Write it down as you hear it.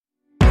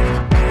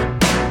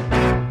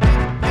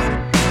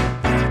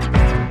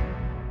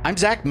I'm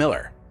Zach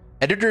Miller,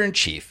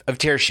 editor-in-chief of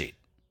Tearsheet.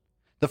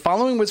 The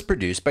following was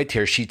produced by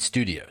Tearsheet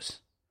Studios.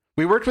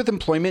 We worked with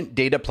employment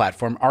data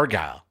platform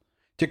Argyle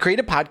to create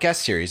a podcast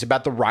series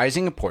about the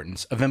rising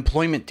importance of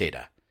employment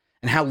data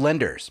and how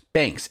lenders,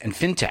 banks, and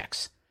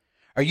fintechs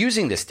are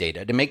using this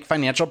data to make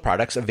financial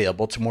products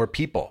available to more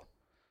people,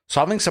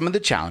 solving some of the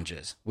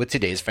challenges with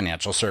today's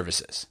financial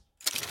services.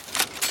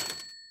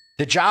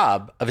 The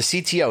job of a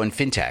CTO in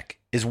fintech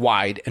is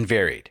wide and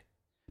varied.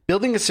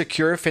 Building a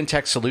secure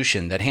fintech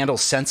solution that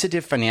handles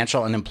sensitive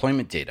financial and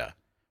employment data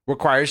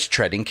requires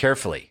treading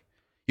carefully.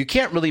 You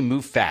can't really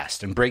move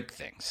fast and break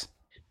things.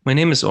 My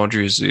name is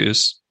Audrey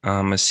Zeus.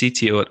 I'm a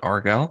CTO at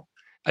Argyle.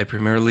 I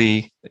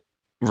primarily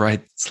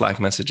write Slack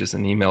messages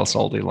and emails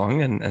all day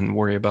long and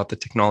worry about the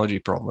technology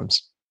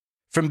problems.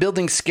 From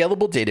building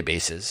scalable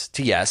databases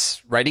to,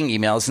 yes, writing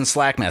emails and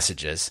Slack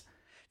messages,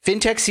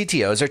 fintech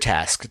CTOs are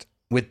tasked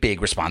with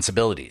big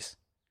responsibilities.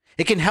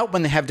 It can help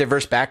when they have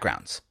diverse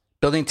backgrounds,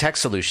 building tech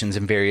solutions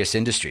in various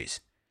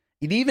industries.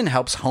 It even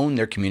helps hone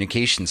their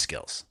communication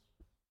skills.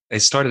 I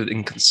started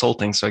in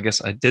consulting, so I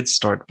guess I did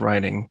start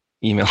writing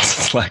emails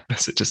and Slack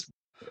messages.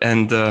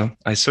 And I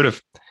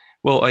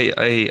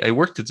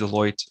worked at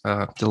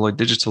Deloitte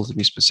Digital to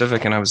be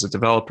specific, and I was a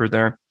developer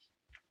there.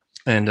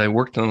 And I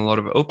worked on a lot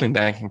of open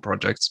banking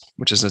projects,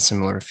 which is a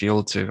similar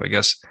field to, I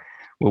guess,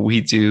 what we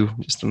do,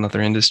 just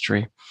another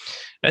industry.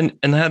 And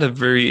I had a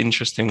very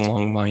interesting,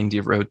 long,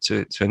 windy road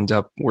to end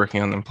up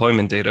working on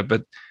employment data,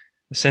 but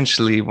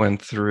essentially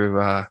went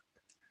through,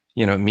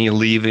 me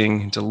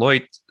leaving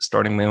Deloitte,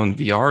 starting my own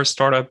VR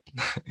startup.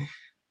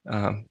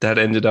 That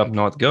ended up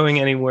not going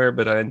anywhere,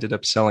 but I ended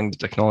up selling the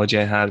technology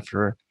I had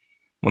for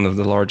one of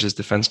the largest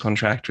defense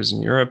contractors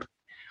in Europe.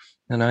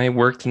 And I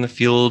worked in the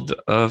field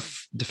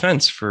of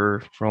defense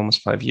for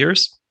almost 5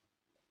 years,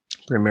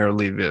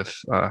 primarily with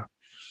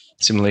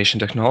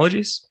simulation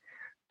technologies.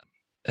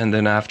 And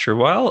then after a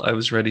while, I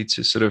was ready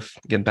to sort of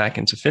get back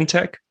into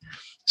fintech,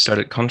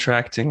 started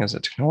contracting as a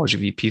technology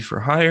VP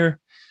for hire.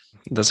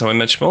 That's how I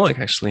met Shmolik,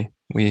 actually.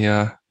 We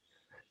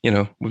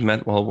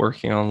met while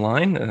working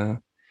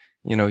online.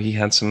 He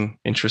had some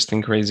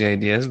interesting, crazy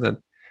ideas that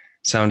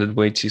sounded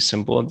way too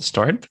simple at the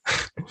start.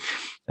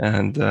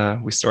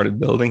 And we started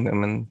building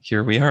them. And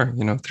here we are,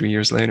 3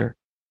 years later.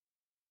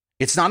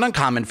 It's not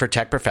uncommon for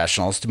tech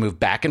professionals to move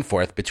back and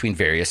forth between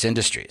various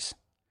industries.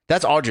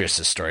 That's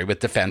Audrius' story with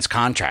defense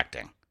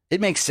contracting.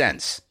 It makes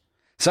sense.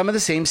 Some of the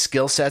same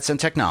skill sets and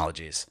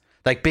technologies,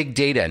 like big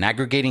data and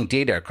aggregating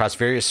data across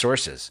various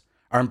sources,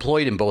 are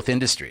employed in both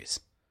industries.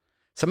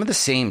 Some of the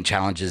same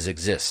challenges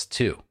exist,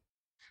 too.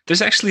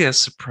 There's actually a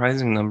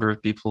surprising number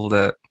of people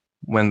that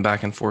went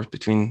back and forth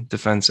between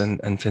defense and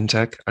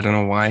fintech. I don't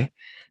know why.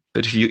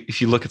 But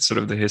if you look at sort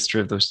of the history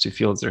of those two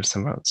fields, they're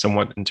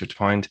somewhat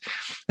intertwined.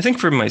 I think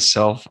for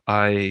myself,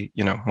 my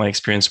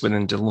experience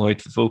within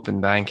Deloitte with open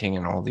banking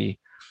and all the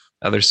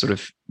other sort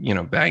of,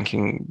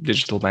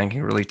 digital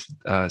banking related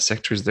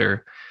sectors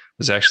there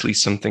was actually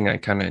something I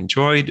kind of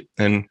enjoyed.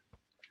 And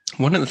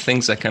one of the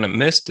things I kind of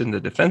missed in the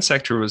defense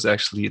sector was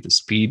actually the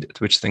speed at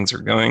which things are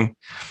going.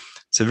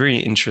 It's a very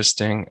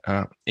interesting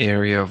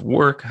area of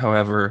work.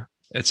 However,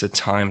 it's at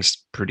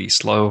times pretty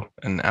slow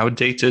and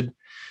outdated.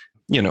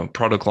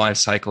 Product life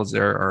cycles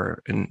there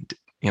are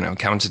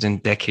counted in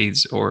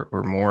decades or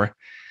more.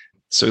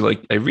 So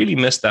I really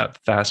missed that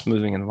fast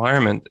moving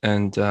environment.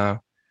 And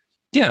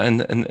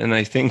and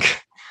I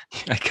think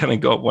I kind of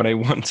got what I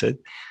wanted.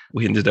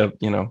 We ended up,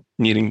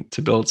 needing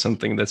to build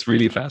something that's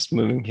really fast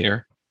moving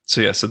here.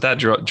 So that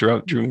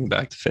drew me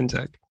back to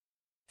fintech.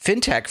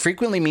 Fintech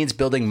frequently means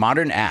building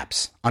modern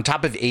apps on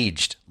top of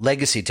aged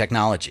legacy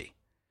technology.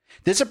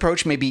 This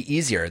approach may be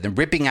easier than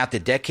ripping out the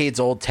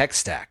decades-old tech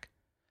stack,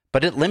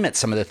 but it limits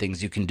some of the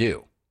things you can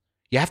do.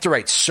 You have to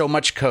write so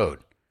much code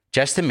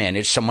just to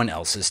manage someone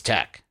else's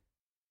tech.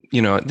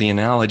 The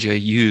analogy I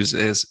use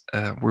is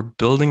we're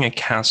building a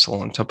castle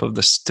on top of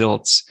the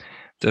stilts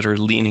that are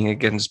leaning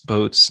against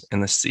boats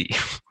in the sea.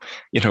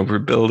 We're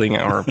building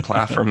our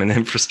platform and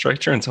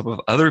infrastructure on top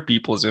of other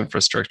people's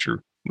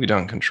infrastructure we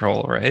don't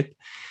control, right?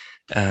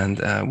 And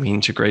we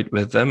integrate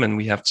with them, and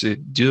we have to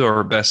do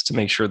our best to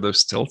make sure those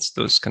stilts,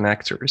 those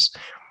connectors,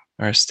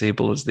 are as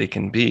stable as they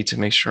can be to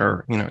make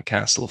sure, a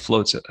castle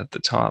floats at the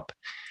top.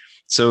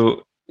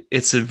 So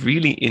it's a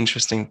really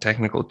interesting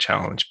technical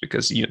challenge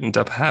because you end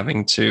up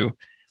having to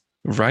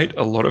write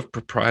a lot of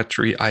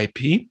proprietary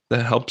IP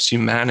that helps you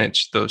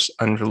manage those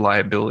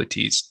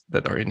unreliabilities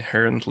that are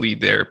inherently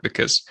there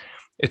because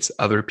it's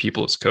other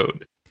people's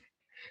code.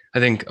 I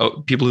think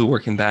people who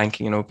work in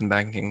banking and open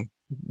banking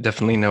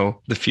definitely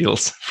know the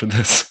feels for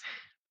this.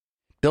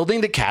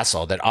 Building the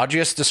castle that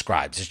Audrius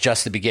describes is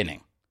just the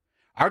beginning.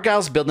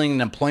 Argyle's building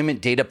an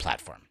employment data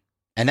platform,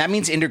 and that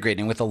means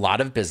integrating with a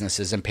lot of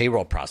businesses and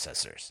payroll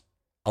processors.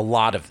 A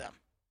lot of them.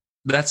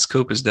 That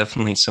scope is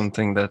definitely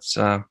something that's,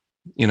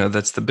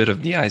 that's the bit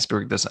of the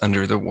iceberg that's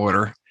under the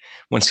water.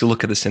 Once you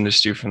look at this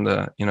industry from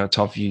the,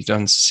 top view, you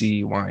don't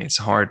see why it's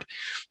hard.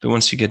 But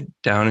once you get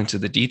down into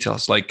the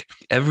details, like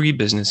every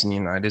business in the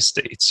United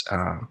States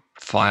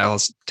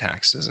files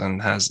taxes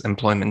and has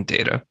employment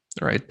data,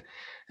 right?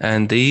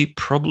 And they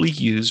probably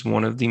use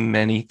one of the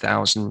many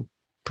thousand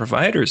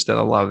providers that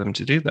allow them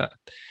to do that.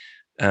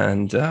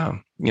 And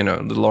the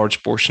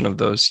large portion of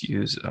those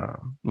use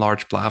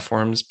large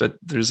platforms, but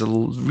there's a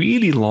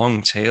really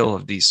long tail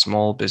of these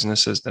small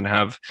businesses that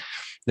have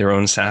their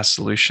own SaaS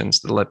solutions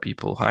that let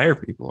people hire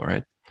people,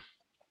 right?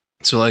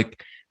 So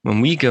like when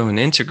we go and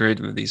integrate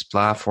with these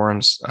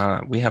platforms,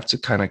 we have to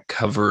kind of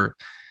cover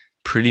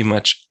pretty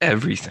much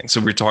everything.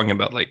 So we're talking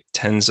about like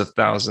tens of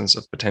thousands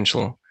of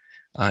potential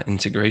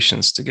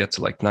integrations to get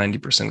to like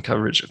 90%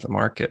 coverage of the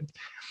market.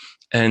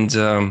 And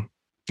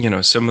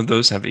some of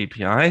those have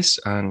APIs,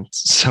 and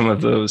some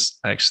of those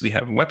actually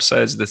have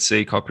websites that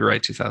say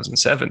copyright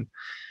 2007.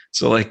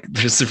 So like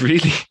there's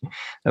really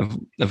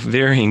a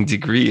varying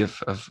degree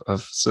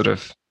of sort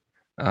of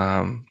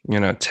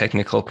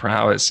technical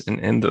prowess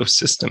in those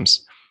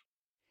systems.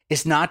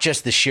 It's not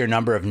just the sheer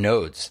number of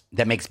nodes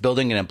that makes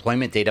building an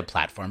employment data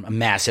platform a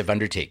massive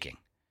undertaking.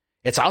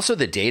 It's also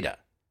the data.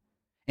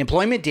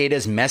 Employment data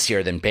is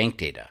messier than bank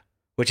data,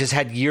 which has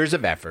had years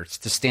of efforts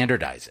to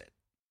standardize it.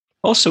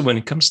 Also, when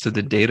it comes to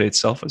the data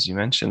itself, as you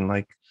mentioned,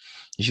 like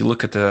if you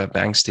look at the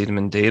bank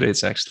statement data,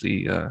 it's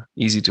actually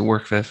easy to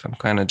work with. I'm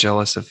kind of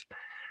jealous of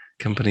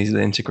companies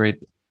that integrate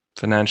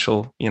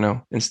financial,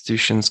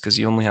 institutions, because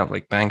you only have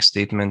like bank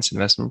statements,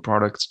 investment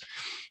products.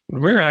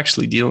 What we're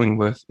actually dealing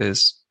with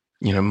is,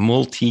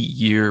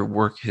 multi-year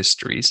work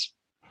histories.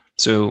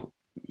 So,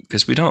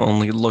 because we don't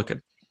only look at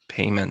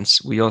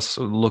payments, we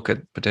also look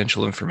at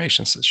potential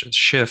information such as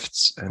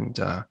shifts and,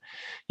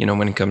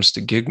 when it comes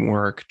to gig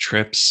work,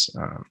 trips.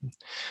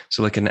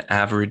 So like an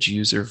average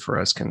user for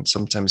us can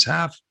sometimes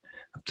have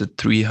up to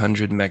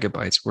 300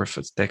 megabytes worth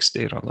of text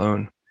data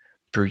alone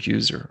per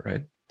user,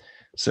 right?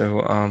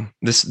 So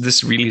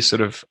this really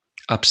sort of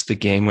ups the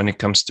game when it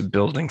comes to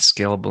building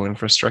scalable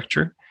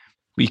infrastructure.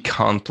 We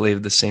can't play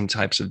with the same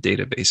types of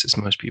databases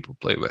most people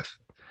play with.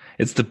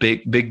 It's the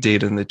big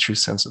data in the true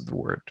sense of the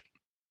word.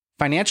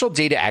 Financial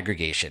data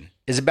aggregation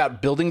is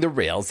about building the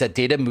rails that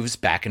data moves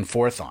back and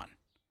forth on.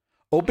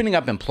 Opening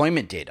up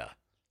employment data,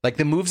 like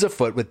the moves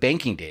afoot with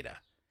banking data,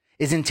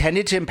 is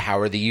intended to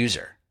empower the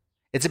user.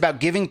 It's about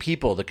giving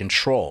people the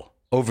control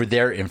over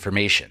their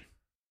information.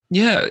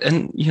 Yeah,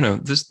 and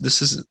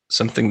this is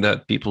something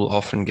that people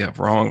often get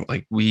wrong.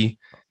 Like we're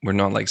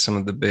not like some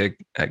of the big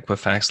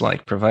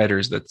Equifax-like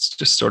providers that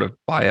just sort of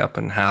buy up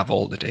and have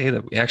all the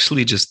data. We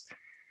actually just,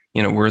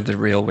 we're the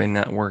railway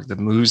network that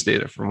moves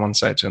data from one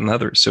side to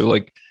another. So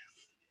like,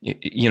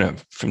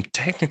 from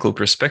technical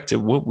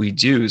perspective, what we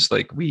do is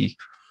like we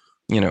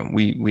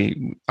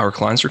our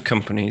clients are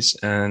companies,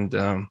 and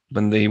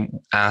when they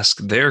ask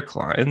their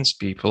clients,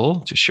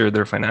 people, to share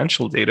their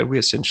financial data, we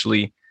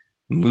essentially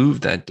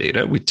move that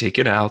data. We take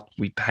it out,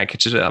 we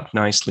package it up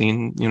nicely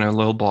in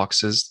little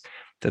boxes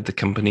that the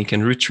company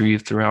can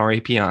retrieve through our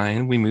API,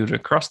 and we move it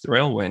across the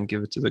railway and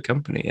give it to the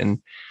company.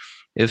 And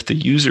if the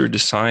user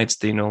decides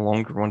they no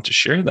longer want to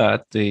share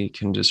that, they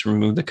can just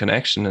remove the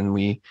connection, and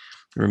we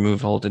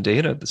remove all the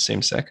data at the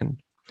same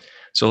second.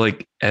 So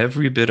like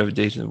every bit of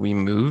data that we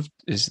moved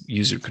is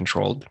user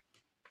controlled.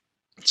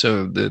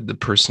 So the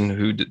person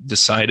who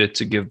decided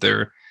to give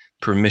their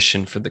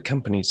permission for the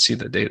company to see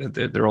the data,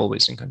 they're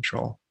always in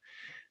control.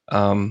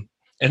 And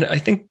I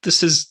think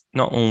this is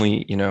not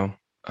only,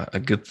 a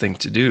good thing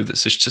to do.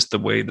 This is just the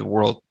way the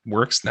world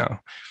works now.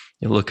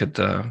 You look at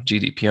the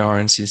GDPR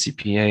and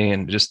CCPA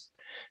and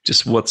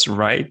just what's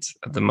right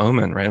at the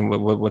moment, right? And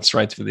what's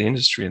right for the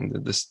industry.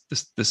 And this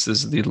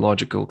is the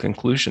logical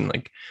conclusion.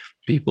 Like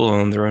people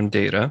own their own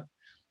data.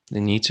 They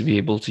need to be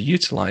able to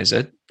utilize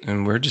it.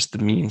 And we're just the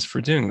means for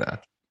doing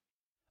that.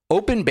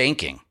 Open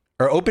banking,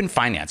 or open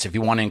finance, if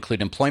you want to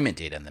include employment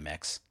data in the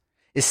mix,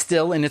 is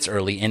still in its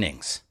early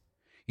innings.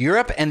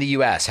 Europe and the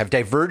US have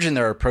diverged in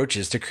their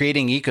approaches to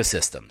creating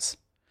ecosystems.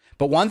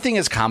 But one thing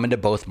is common to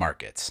both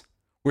markets.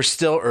 We're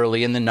still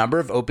early in the number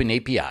of open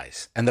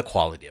APIs and the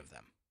quality of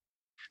them.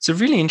 It's a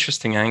really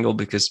interesting angle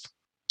because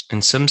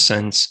in some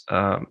sense,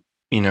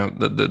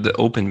 the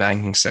open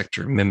banking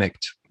sector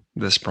mimicked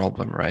this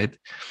problem, right?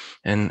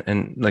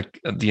 And like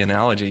the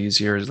analogy I use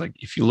here is like,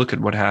 if you look at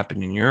what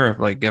happened in Europe,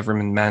 like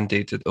government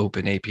mandated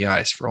open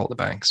APIs for all the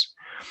banks.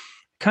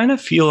 Kind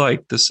of feel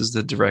like this is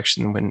the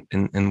direction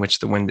in which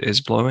the wind is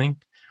blowing.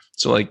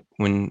 So like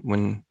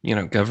when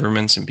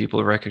governments and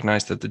people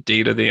recognize that the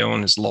data they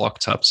own is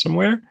locked up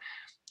somewhere,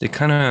 they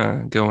kind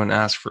of go and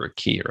ask for a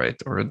key, right?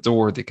 Or a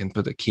door they can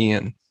put a key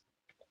in.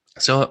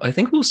 So I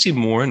think we'll see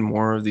more and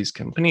more of these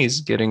companies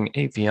getting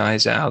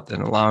APIs out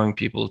and allowing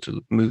people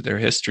to move their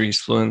histories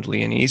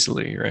fluently and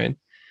easily, right?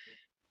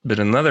 But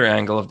another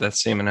angle of that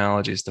same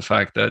analogy is the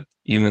fact that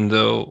even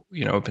though,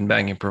 open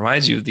banking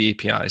provides you the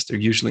APIs, they're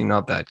usually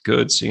not that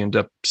good. So you end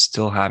up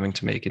still having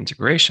to make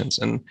integrations.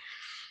 And,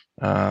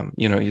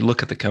 you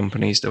look at the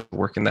companies that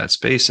work in that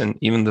space, and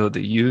even though they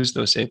use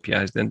those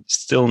APIs, then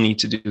still need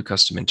to do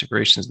custom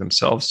integrations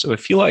themselves. So I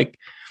feel like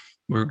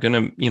we're going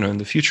to, in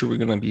the future, we're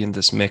going to be in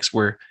this mix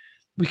where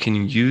we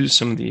can use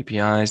some of the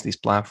APIs these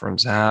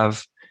platforms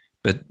have,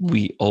 but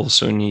we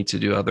also need to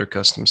do other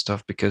custom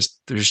stuff because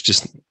there's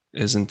just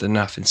isn't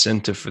enough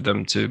incentive for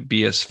them to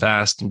be as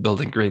fast in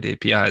building great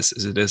APIs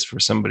as it is for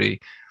somebody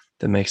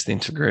that makes the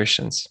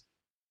integrations.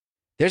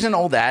 There's an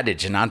old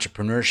adage in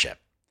entrepreneurship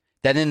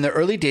that in the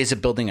early days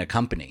of building a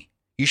company,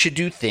 you should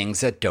do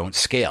things that don't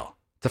scale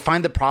to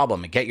find the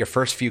problem and get your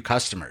first few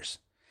customers.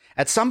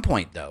 At some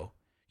point, though,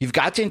 you've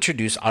got to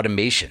introduce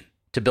automation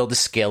to build a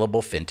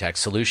scalable fintech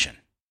solution.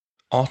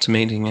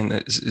 Automating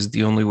is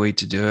the only way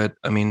to do it.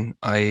 I mean,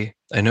 I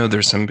know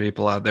there's some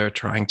people out there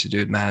trying to do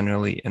it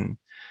manually, and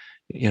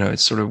it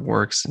sort of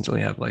works until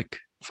you have like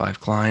 5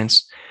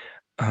 clients.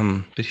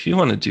 But if you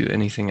want to do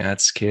anything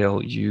at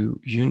scale, you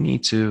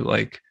need to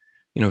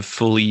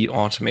fully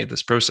automate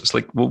this process.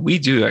 Like what we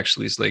do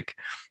actually is like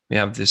we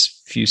have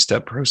this few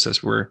step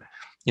process where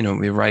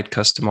we write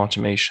custom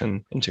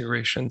automation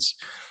integrations,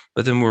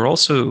 but then we're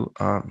also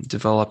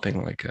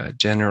developing like a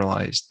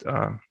generalized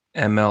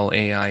ML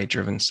AI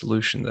driven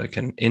solution that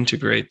can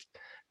integrate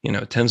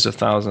tens of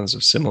thousands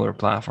of similar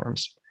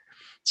platforms.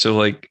 So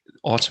like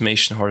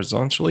automation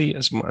horizontally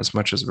as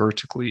much as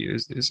vertically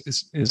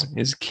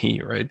is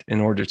key, right, in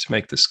order to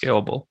make this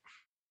scalable.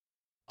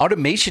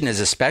 Automation is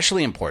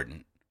especially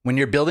important when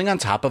you're building on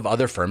top of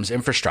other firms'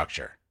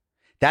 infrastructure.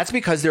 That's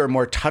because there are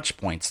more touch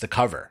points to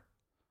cover.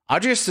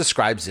 Adrias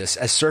describes this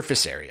as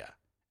surface area,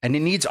 and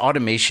it needs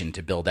automation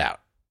to build out.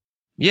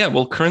 Yeah,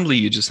 well, currently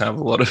you just have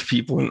a lot of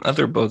people in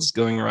other boats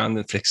going around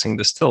and fixing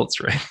the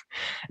stilts, right?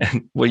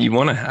 And what you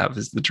want to have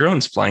is the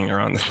drones flying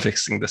around and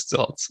fixing the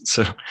stilts.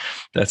 So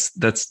that's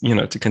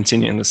to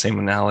continue in the same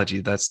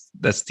analogy, that's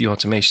the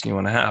automation you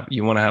want to have.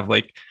 You want to have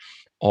like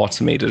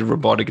automated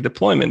robotic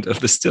deployment of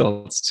the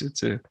stilts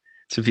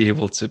to be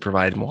able to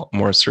provide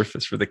more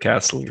surface for the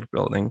castle you're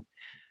building.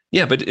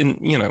 Yeah, but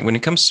when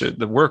it comes to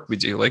the work we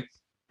do,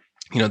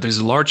 there's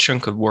a large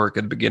chunk of work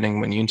at the beginning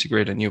when you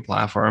integrate a new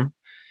platform.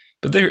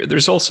 But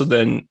there's also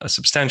then a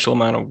substantial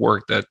amount of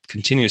work that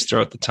continues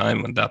throughout the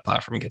time when that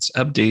platform gets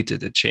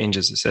updated, it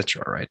changes,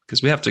 etc. Right?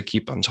 Because we have to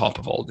keep on top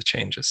of all the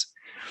changes.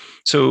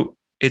 So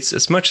it's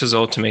as much as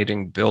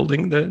automating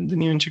building the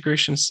new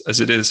integrations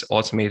as it is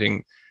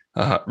automating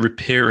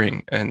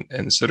repairing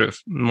and sort of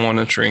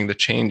monitoring the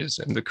changes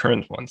in the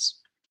current ones.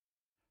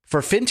 For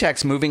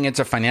fintechs moving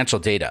into financial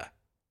data,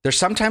 they're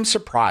sometimes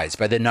surprised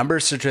by the number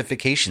of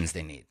certifications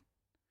they need.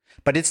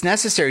 But it's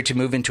necessary to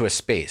move into a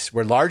space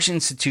where large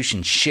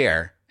institutions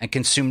share and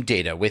consume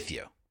data with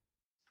you.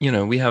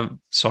 We have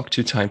SOC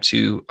 2 Type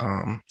 2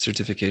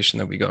 certification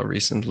that we got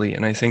recently,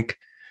 and I think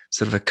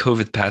sort of a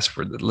COVID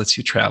passport that lets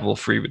you travel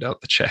free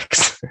without the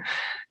checks.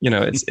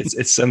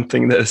 It's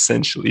something that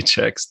essentially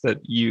checks that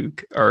you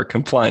are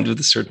compliant with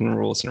the certain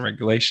rules and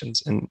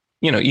regulations. And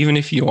even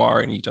if you are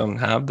and you don't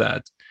have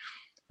that,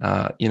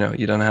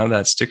 you don't have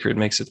that sticker, it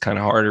makes it kind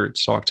of harder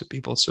to talk to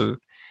people. So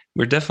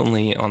we're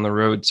definitely on the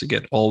road to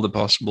get all the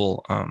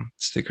possible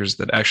stickers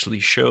that actually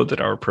show that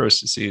our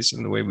processes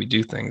and the way we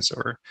do things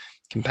are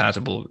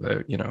compatible,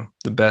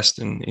 the best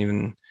and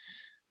even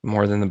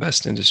more than the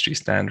best industry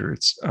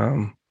standards.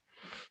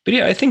 But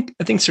yeah, I think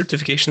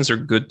certifications are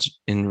good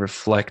in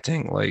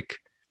reflecting like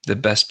the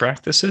best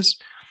practices.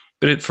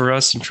 But for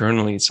us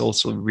internally, it's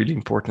also really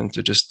important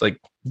to just like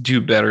do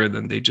better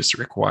than they just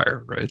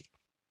require, right?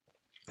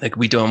 Like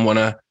we don't want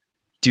to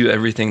do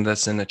everything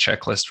that's in a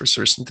checklist for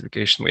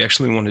certification. We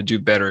actually want to do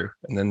better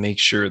and then make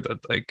sure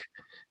that like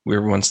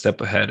we're one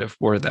step ahead of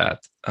where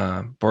that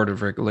board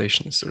of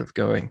regulation is sort of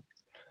going.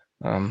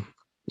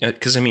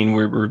 Because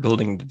we're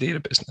building the data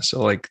business.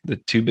 So like the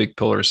 2 big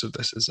pillars of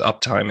this is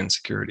uptime and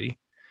security.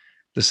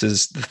 This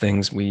is the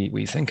things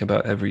we think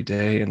about every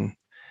day, and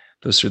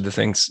those are the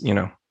things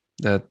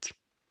that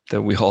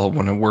we all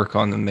want to work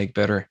on and make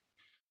better.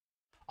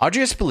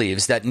 Adrias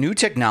believes that new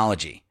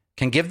technology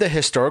can give the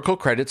historical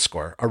credit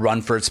score a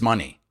run for its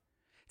money.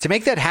 To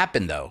make that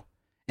happen, though,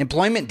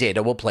 employment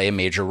data will play a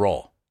major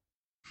role.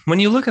 When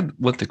you look at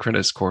what the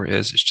credit score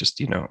is, it's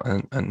just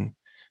an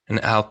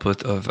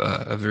output of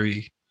a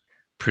very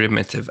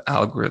primitive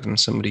algorithm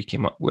somebody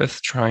came up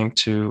with, trying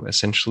to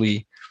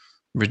essentially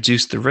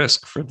reduce the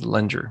risk for the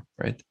lender,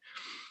 right?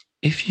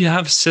 If you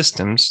have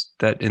systems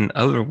that in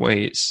other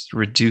ways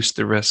reduce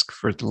the risk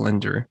for the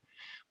lender,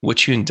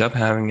 what you end up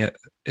having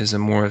is a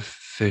more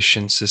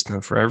efficient system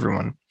for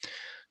everyone.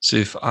 So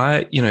if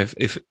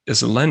if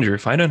as a lender,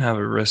 if I don't have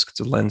a risk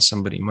to lend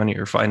somebody money,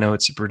 or if I know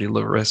it's a pretty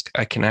low risk,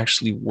 I can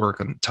actually work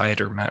on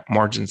tighter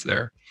margins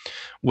there.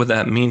 What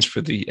that means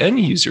for the end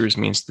users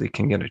means they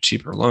can get a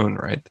cheaper loan,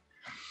 right?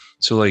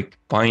 So like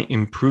by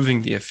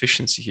improving the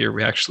efficiency here,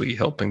 we're actually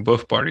helping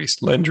both parties,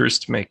 lenders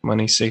to make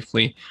money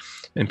safely,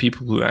 and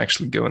people who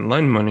actually go and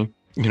lend money,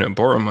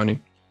 borrow money,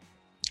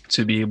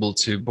 to be able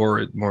to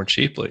borrow it more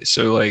cheaply.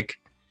 So like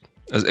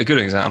a good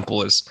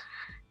example is,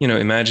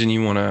 imagine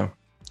you want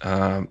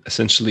to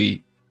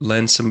essentially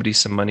lend somebody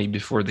some money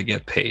before they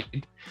get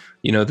paid,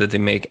 that they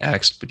make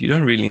X, but you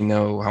don't really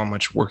know how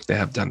much work they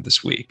have done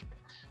this week.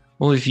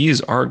 Well, if you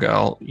use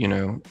Argyle,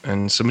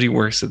 and somebody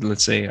works at,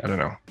 let's say, I don't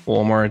know,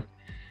 Walmart,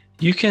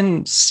 you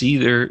can see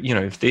their,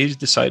 if they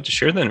decide to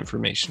share that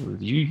information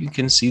with you, you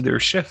can see their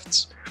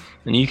shifts,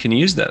 and you can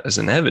use that as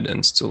an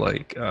evidence to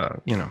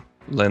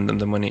lend them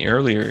the money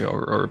earlier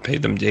or pay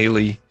them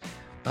daily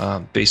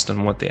based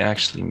on what they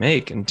actually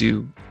make, and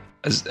do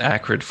as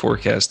accurate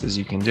forecast as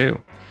you can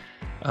do.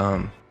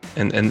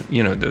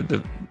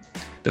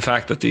 The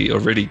fact that they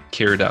already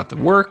carried out the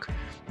work,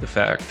 the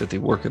fact that they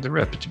work at a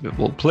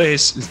reputable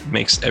place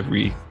makes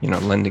every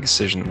lending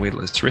decision way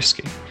less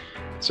risky.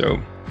 So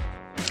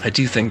I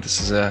do think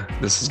this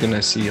is going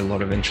to see a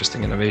lot of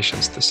interesting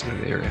innovations this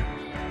in the area.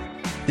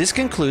 This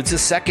concludes the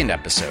second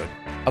episode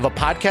of a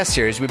podcast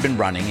series we've been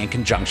running in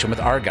conjunction with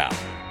Argyle.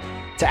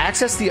 To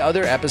access the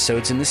other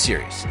episodes in the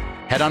series,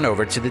 head on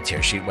over to the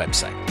Tearsheet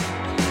website.